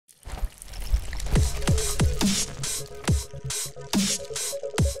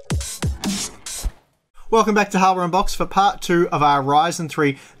Welcome back to Hardware Unboxed for part 2 of our Ryzen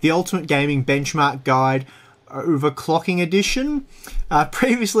 3 The Ultimate Gaming Benchmark Guide Overclocking Edition.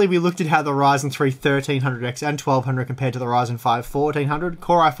 Previously we looked at how the Ryzen 3 1300X and 1200 compared to the Ryzen 5 1400,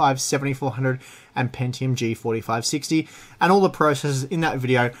 Core i5 7400 and Pentium G4560, and all the processors in that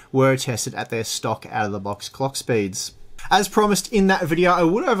video were tested at their stock out-of-the-box clock speeds. As promised in that video, I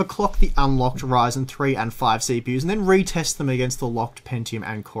would overclock the unlocked Ryzen 3 and 5 CPUs and then retest them against the locked Pentium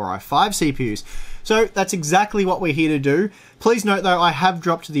and Core i5 CPUs. So that's exactly what we're here to do. Please note though, I have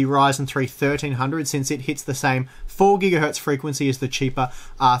dropped the Ryzen 3 1300 since it hits the same 4 GHz frequency as the cheaper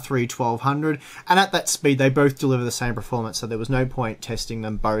R3 1200, and at that speed they both deliver the same performance, so there was no point testing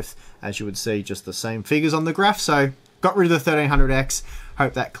them both, as you would see just the same figures on the graph. So got rid of the 1300X,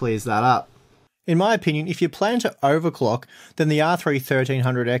 hope that clears that up. In my opinion, if you plan to overclock, then the R3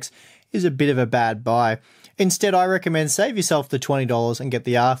 1300X is a bit of a bad buy. Instead, I recommend save yourself the $20 and get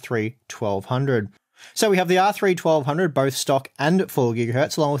the R3 1200. So we have the R3 1200, both stock and at 4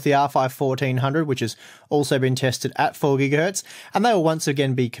 GHz, along with the R5 1400, which has also been tested at 4 GHz, and they will once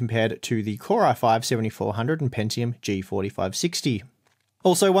again be compared to the Core i5 7400 and Pentium G4560.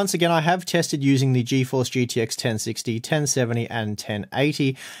 Also, once again, I have tested using the GeForce GTX 1060, 1070 and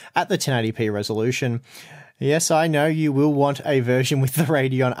 1080 at the 1080p resolution. Yes, I know you will want a version with the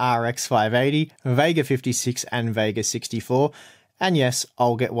Radeon RX 580, Vega 56 and Vega 64, and yes,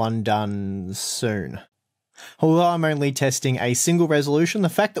 I'll get one done soon. Although I'm only testing a single resolution, the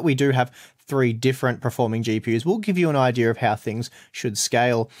fact that we do have 3 different performing GPUs will give you an idea of how things should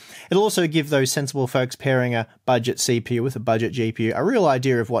scale. It'll also give those sensible folks pairing a budget CPU with a budget GPU a real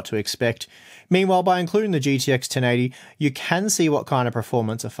idea of what to expect. Meanwhile, by including the GTX 1080, you can see what kind of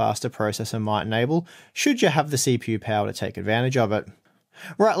performance a faster processor might enable, should you have the CPU power to take advantage of it.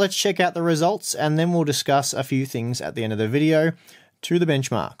 Right, let's check out the results, and then we'll discuss a few things at the end of the video. To the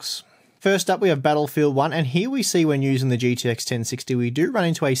benchmarks. First up, we have Battlefield 1, and here we see when using the GTX 1060 we do run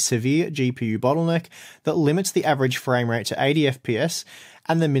into a severe GPU bottleneck that limits the average frame rate to 80 FPS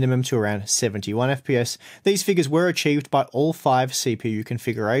and the minimum to around 71 FPS. These figures were achieved by all 5 CPU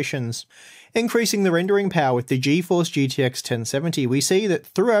configurations. Increasing the rendering power with the GeForce GTX 1070, we see that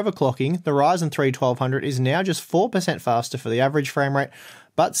through overclocking, the Ryzen 3 1200 is now just 4% faster for the average frame rate,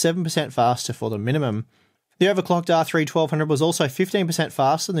 but 7% faster for the minimum. The overclocked R3 1200 was also 15%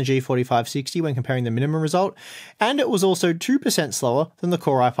 faster than the G4560 when comparing the minimum result, and it was also 2% slower than the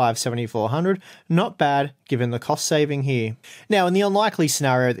Core i5 7400, not bad given the cost saving here. Now, in the unlikely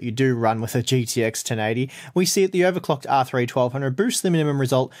scenario that you do run with a GTX 1080, we see that the overclocked R3 1200 boosts the minimum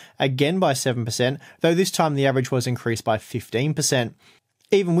result again by 7%, though this time the average was increased by 15%.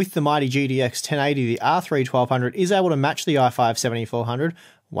 Even with the mighty GTX 1080, the R3 1200 is able to match the i5 7400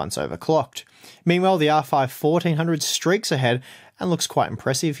 once overclocked. Meanwhile, the R5 1400 streaks ahead and looks quite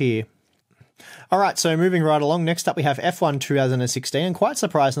impressive here. Alright, so moving right along, next up we have F1 2016, and quite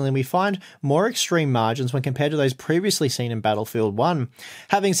surprisingly we find more extreme margins when compared to those previously seen in Battlefield 1.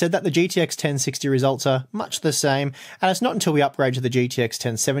 Having said that, the GTX 1060 results are much the same, and it's not until we upgrade to the GTX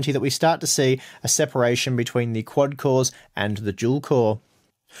 1070 that we start to see a separation between the quad cores and the dual core.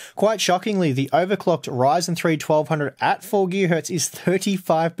 Quite shockingly, the overclocked Ryzen 3 1200 at 4 GHz is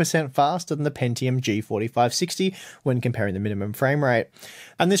 35% faster than the Pentium G4560 when comparing the minimum frame rate.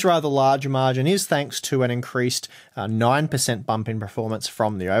 And this rather large margin is thanks to an increased 9% bump in performance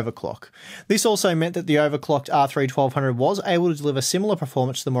from the overclock. This also meant that the overclocked R3 1200 was able to deliver similar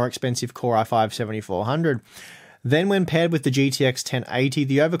performance to the more expensive Core i5 7400. Then when paired with the GTX 1080,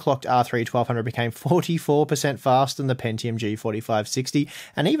 the overclocked R3 1200 became 44% faster than the Pentium G4560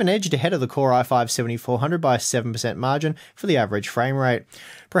 and even edged ahead of the Core i5 7400 by a 7% margin for the average frame rate.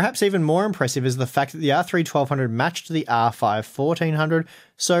 Perhaps even more impressive is the fact that the R3 1200 matched the R5 1400,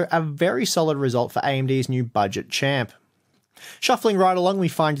 so a very solid result for AMD's new budget champ. Shuffling right along, we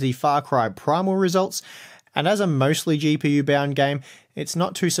find the Far Cry Primal results, and as a mostly GPU-bound game, it's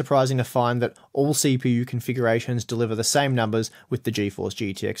not too surprising to find that all CPU configurations deliver the same numbers with the GeForce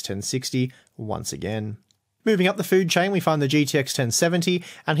GTX 1060 once again. Moving up the food chain, we find the GTX 1070,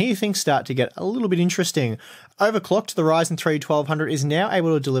 and here things start to get a little bit interesting. Overclocked, the Ryzen 3 1200 is now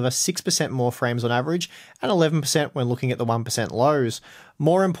able to deliver 6% more frames on average, and 11% when looking at the 1% lows.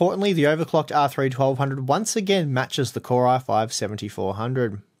 More importantly, the overclocked R3 1200 once again matches the Core i5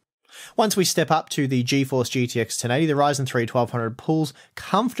 7400. Once we step up to the GeForce GTX 1080, the Ryzen 3 1200 pulls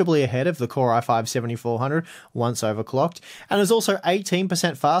comfortably ahead of the Core i5 7400 once overclocked, and is also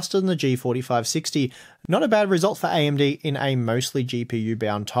 18% faster than the G4560. Not a bad result for AMD in a mostly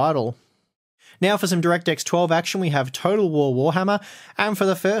GPU-bound title. Now for some DirectX 12 action, we have Total War Warhammer, and for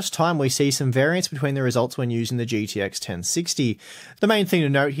the first time we see some variance between the results when using the GTX 1060. The main thing to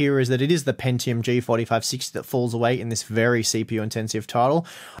note here is that it is the Pentium G4560 that falls away in this very CPU-intensive title.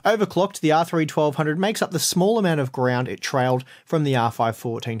 Overclocked, the R3 1200 makes up the small amount of ground it trailed from the R5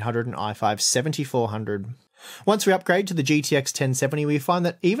 1400 and i5 7400. Once we upgrade to the GTX 1070, we find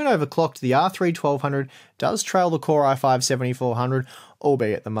that even overclocked, the R3 1200 does trail the Core i5 7400,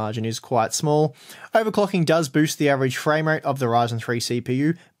 albeit the margin is quite small. Overclocking does boost the average frame rate of the Ryzen 3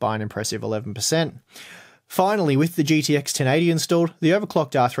 CPU by an impressive 11%. Finally, with the GTX 1080 installed, the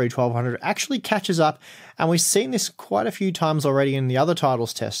overclocked R3 1200 actually catches up, and we've seen this quite a few times already in the other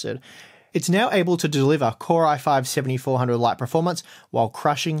titles tested. It's now able to deliver Core i5 7400 light performance while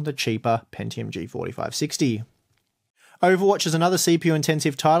crushing the cheaper Pentium G4560. Overwatch is another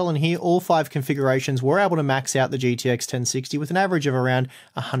CPU-intensive title, and here all 5 configurations were able to max out the GTX 1060 with an average of around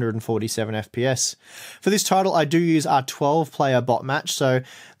 147 FPS. For this title, I do use our 12-player bot match, so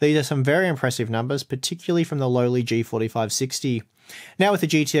these are some very impressive numbers, particularly from the lowly G4560. Now with the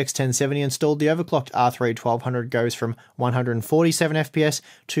GTX 1070 installed, the overclocked R3 1200 goes from 147 FPS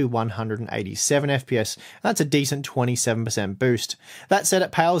to 187 FPS. That's a decent 27% boost. That said,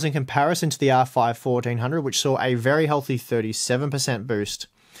 it pales in comparison to the R5 1400, which saw a very healthy 37% boost.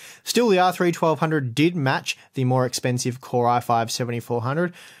 Still, the R3 1200 did match the more expensive Core i5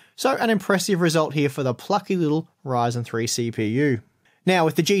 7400, so an impressive result here for the plucky little Ryzen 3 CPU. Now,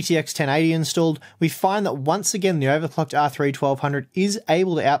 with the GTX 1080 installed, we find that once again the overclocked R3 1200 is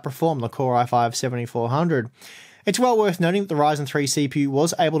able to outperform the Core i5 7400. It's well worth noting that the Ryzen 3 CPU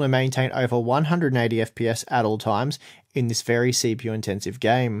was able to maintain over 180 FPS at all times in this very CPU-intensive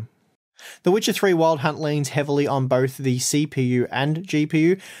game. The Witcher 3 Wild Hunt leans heavily on both the CPU and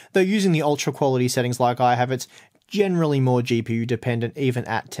GPU, though using the ultra quality settings like I have, it's generally more GPU dependent even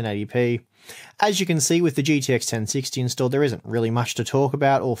at 1080p. As you can see with the GTX 1060 installed, there isn't really much to talk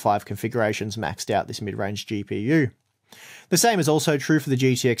about, all 5 configurations maxed out this mid-range GPU. The same is also true for the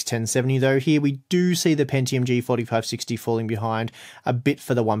GTX 1070 though. Here we do see the Pentium G4560 falling behind a bit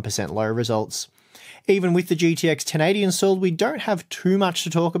for the 1% low results. Even with the GTX 1080 installed, we don't have too much to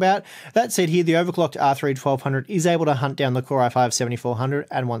talk about. That said, here the overclocked R3 1200 is able to hunt down the Core i5 7400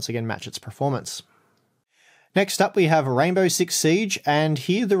 and once again match its performance. Next up we have Rainbow Six Siege, and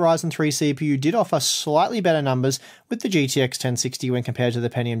here the Ryzen 3 CPU did offer slightly better numbers with the GTX 1060 when compared to the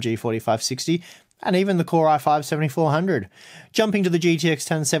Pentium G4560 and even the Core i5 7400. Jumping to the GTX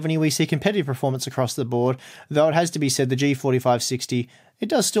 1070, we see competitive performance across the board, though it has to be said the G4560, it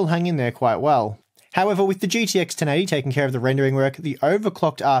does still hang in there quite well. However, with the GTX 1080 taking care of the rendering work, the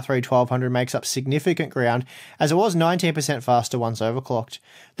overclocked R3 1200 makes up significant ground, as it was 19% faster once overclocked.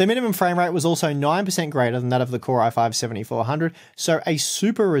 The minimum frame rate was also 9% greater than that of the Core i5 7400, so a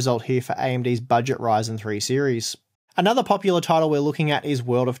super result here for AMD's budget Ryzen 3 series. Another popular title we're looking at is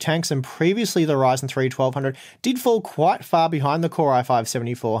World of Tanks, and previously the Ryzen 3 1200 did fall quite far behind the Core i5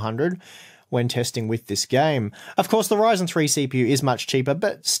 7400 when testing with this game. Of course, the Ryzen 3 CPU is much cheaper,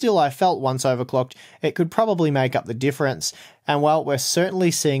 but still I felt once overclocked, it could probably make up the difference. And while we're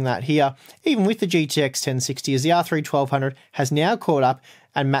certainly seeing that here, even with the GTX 1060, as the R3 1200 has now caught up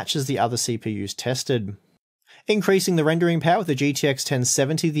and matches the other CPUs tested. Increasing the rendering power with the GTX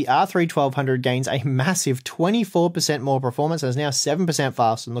 1070, the R3 1200 gains a massive 24% more performance and is now 7%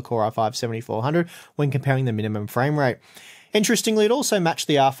 faster than the Core i5 7400 when comparing the minimum frame rate. Interestingly, it also matched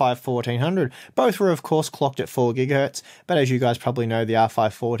the R5 1400. Both were of course clocked at 4 GHz, but as you guys probably know, the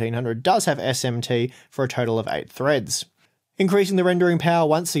R5 1400 does have SMT for a total of 8 threads. Increasing the rendering power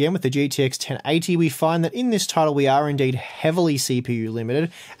once again with the GTX 1080, we find that in this title we are indeed heavily CPU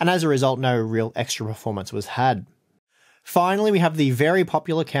limited, and as a result no real extra performance was had. Finally, we have the very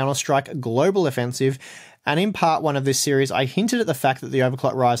popular Counter-Strike Global Offensive, and in part 1 of this series I hinted at the fact that the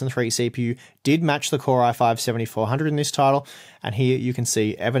overclocked Ryzen 3 CPU did match the Core i5 7400 in this title, and here you can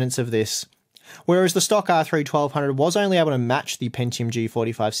see evidence of this. Whereas the stock R3 1200 was only able to match the Pentium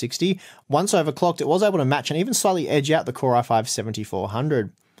G4560, once overclocked it was able to match and even slightly edge out the Core i5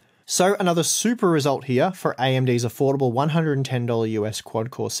 7400. So another super result here for AMD's affordable $110 US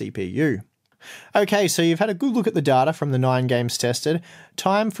quad-core CPU. Okay, so you've had a good look at the data from the 9 games tested.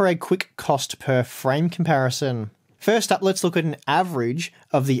 Time for a quick cost per frame comparison. First up, let's look at an average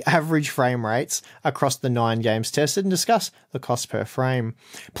of the average frame rates across the 9 games tested and discuss the cost per frame.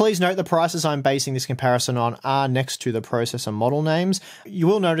 Please note the prices I'm basing this comparison on are next to the processor model names. You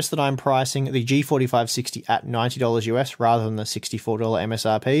will notice that I'm pricing the G4560 at $90 US rather than the $64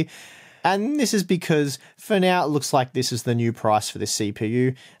 MSRP. And this is because, for now, it looks like this is the new price for this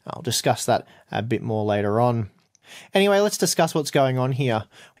CPU. I'll discuss that a bit more later on. Anyway, let's discuss what's going on here.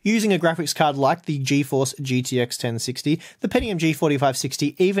 Using a graphics card like the GeForce GTX 1060, the Pentium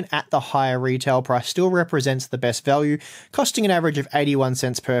G4560, even at the higher retail price, still represents the best value, costing an average of 81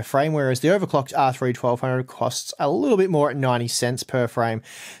 cents per frame, whereas the overclocked R3 1200 costs a little bit more at 90 cents per frame.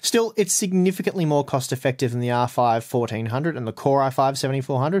 Still, it's significantly more cost effective than the R5 1400 and the Core i5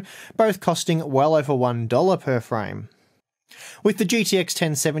 7400, both costing well over $1 per frame. With the GTX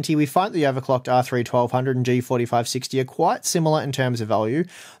 1070, we find the overclocked R3 1200 and G4560 are quite similar in terms of value.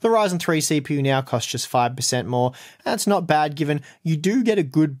 The Ryzen 3 CPU now costs just 5% more, and it's not bad given you do get a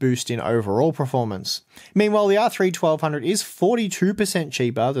good boost in overall performance. Meanwhile, the R3 1200 is 42%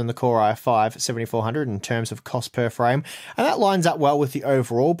 cheaper than the Core i5 7400 in terms of cost per frame, and that lines up well with the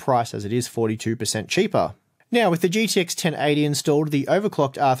overall price as it is 42% cheaper. Now, with the GTX 1080 installed, the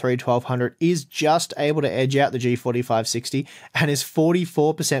overclocked R3 1200 is just able to edge out the G4560 and is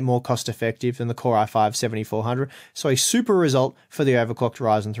 44% more cost effective than the Core i5 7400, so a super result for the overclocked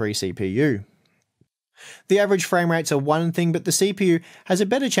Ryzen 3 CPU. The average frame rates are one thing, but the CPU has a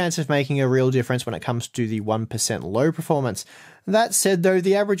better chance of making a real difference when it comes to the 1% low performance. That said though,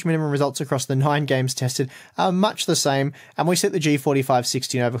 the average minimum results across the 9 games tested are much the same, and we set the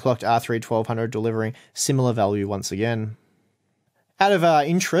G4560 and overclocked R3 1200 delivering similar value once again. Out of our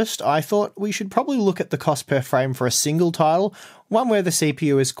interest, I thought we should probably look at the cost per frame for a single title, one where the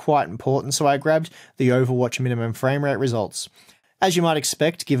CPU is quite important, so I grabbed the Overwatch minimum frame rate results. As you might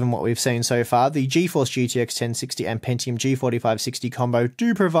expect, given what we've seen so far, the GeForce GTX 1060 and Pentium G4560 combo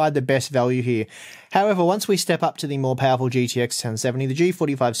do provide the best value here. However, once we step up to the more powerful GTX 1070, the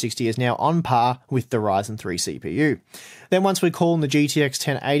G4560 is now on par with the Ryzen 3 CPU. Then once we call in the GTX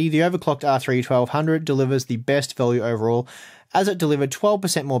 1080, the overclocked R3 1200 delivers the best value overall, as it delivered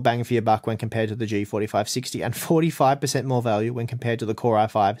 12% more bang for your buck when compared to the G4560 and 45% more value when compared to the Core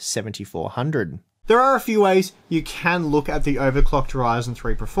i5 7400. There are a few ways you can look at the overclocked Ryzen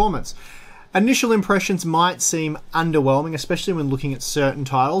 3 performance. Initial impressions might seem underwhelming, especially when looking at certain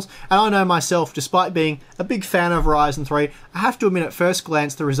titles, and I know myself, despite being a big fan of Ryzen 3, I have to admit at first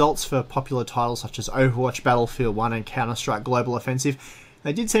glance the results for popular titles such as Overwatch, Battlefield 1 and Counter-Strike Global Offensive,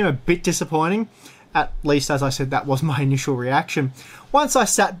 they did seem a bit disappointing. At least, as I said, that was my initial reaction. Once I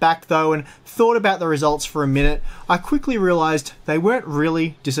sat back though and thought about the results for a minute, I quickly realised they weren't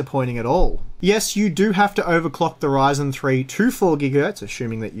really disappointing at all. Yes, you do have to overclock the Ryzen 3 to 4GHz,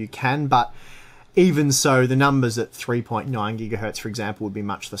 assuming that you can, but even so, the numbers at 3.9 GHz, for example, would be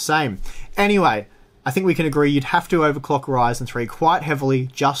much the same. Anyway, I think we can agree you'd have to overclock Ryzen 3 quite heavily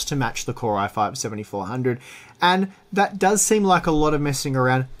just to match the Core i5 7400, and that does seem like a lot of messing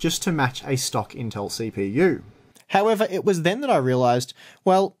around just to match a stock Intel CPU. However, it was then that I realised,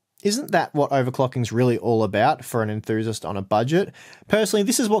 well, isn't that what overclocking's really all about for an enthusiast on a budget? Personally,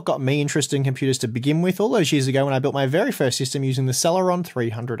 this is what got me interested in computers to begin with all those years ago when I built my very first system using the Celeron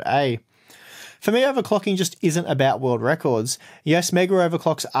 300A. For me, overclocking just isn't about world records. Yes, mega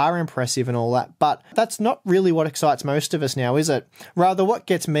overclocks are impressive and all that, but that's not really what excites most of us now, is it? Rather, what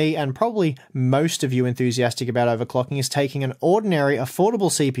gets me, and probably most of you enthusiastic about overclocking, is taking an ordinary,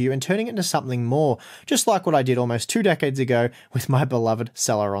 affordable CPU and turning it into something more, just like what I did almost 2 decades ago with my beloved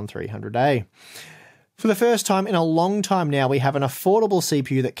Celeron 300A. For the first time in a long time now, we have an affordable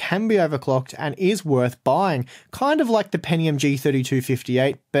CPU that can be overclocked and is worth buying, kind of like the Pentium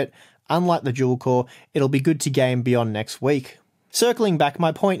G3258, but unlike the dual core, it'll be good to game beyond next week. Circling back,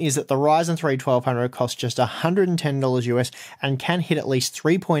 my point is that the Ryzen 3 1200 costs just $110 US and can hit at least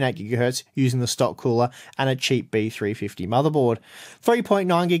 3.8 GHz using the stock cooler and a cheap B350 motherboard. 3.9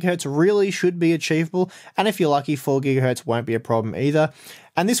 GHz really should be achievable, and if you're lucky, 4 GHz won't be a problem either.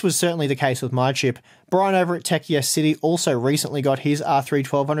 And this was certainly the case with my chip. Brian over at TechYes City also recently got his R3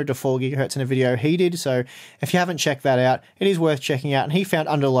 1200 to 4 GHz in a video he did, so if you haven't checked that out, it is worth checking out, and he found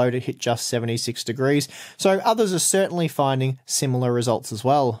underload it hit just 76 degrees, so others are certainly finding similar results as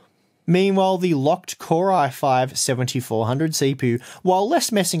well. Meanwhile, the locked Core i5 7400 CPU, while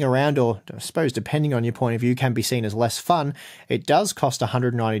less messing around, or I suppose depending on your point of view, can be seen as less fun, it does cost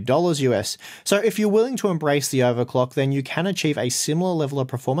 $190 US. So if you're willing to embrace the overclock, then you can achieve a similar level of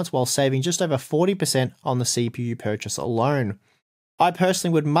performance while saving just over 40% on the CPU purchase alone. I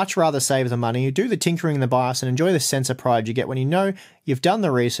personally would much rather save the money, do the tinkering in the BIOS, and enjoy the sense of pride you get when you know you've done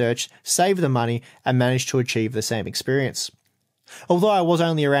the research, saved the money, and managed to achieve the same experience. Although I was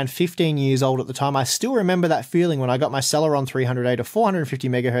only around 15 years old at the time, I still remember that feeling when I got my Celeron 300A to 450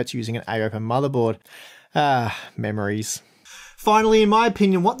 MHz using an AOPA motherboard. Ah, memories. Finally, in my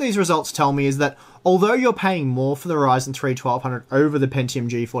opinion, what these results tell me is that although you're paying more for the Ryzen 3 1200 over the Pentium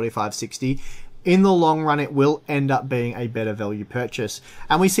G4560, in the long run, it will end up being a better value purchase.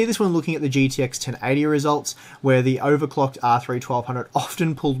 And we see this when looking at the GTX 1080 results, where the overclocked R3 1200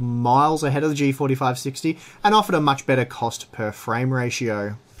 often pulled miles ahead of the G45 60 and offered a much better cost per frame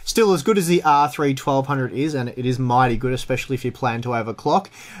ratio. Still, as good as the R3 1200 is, and it is mighty good, especially if you plan to overclock,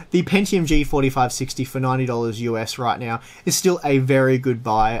 the Pentium G45 60 for $90 US right now is still a very good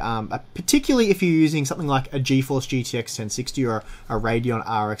buy, particularly if you're using something like a GeForce GTX 1060 or a Radeon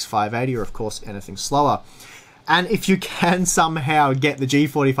RX 580, or of course anything slower. And if you can somehow get the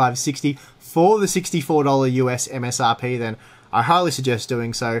G45 60 for the $64 US MSRP, then I highly suggest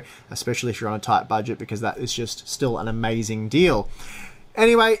doing so, especially if you're on a tight budget, because that is just still an amazing deal.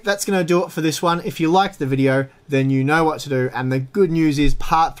 Anyway, that's going to do it for this one. If you liked the video, then you know what to do. And the good news is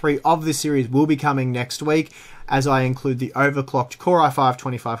part 3 of this series will be coming next week, as I include the overclocked Core i5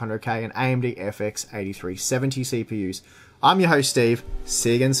 2500K and AMD FX 8370 CPUs. I'm your host, Steve. See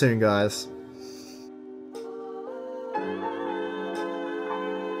you again soon, guys.